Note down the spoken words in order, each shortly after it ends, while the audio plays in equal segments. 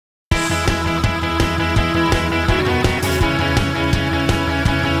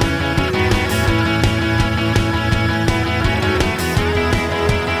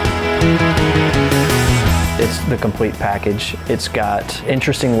It's the complete package. It's got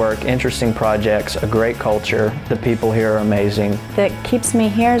interesting work, interesting projects, a great culture. The people here are amazing. That keeps me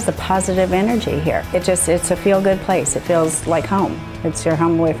here is the positive energy here. It's a feel-good place. It feels like home. It's your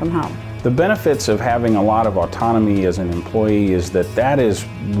home away from home. The benefits of having a lot of autonomy as an employee is that is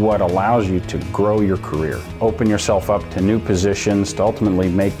what allows you to grow your career. Open yourself up to new positions, to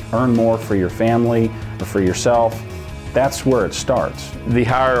ultimately earn more for your family or for yourself. That's where it starts. The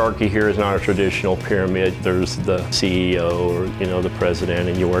hierarchy here is not a traditional pyramid. There's the CEO or the president,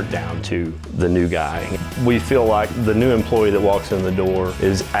 and you work down to the new guy. We feel like the new employee that walks in the door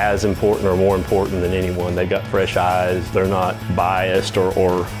is as important or more important than anyone. They've got fresh eyes. They're not biased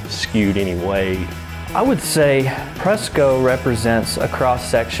or skewed any way. I would say Presco represents a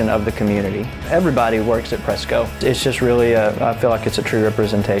cross-section of the community. Everybody works at Presco. It's just really, I feel like it's a true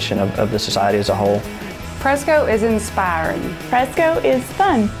representation of the society as a whole. Presco is inspiring. Presco is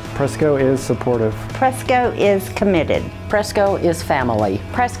fun. Presco is supportive. Presco is committed. Presco is family.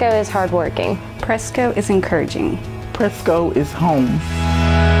 Presco is hardworking. Presco is encouraging. Presco is home.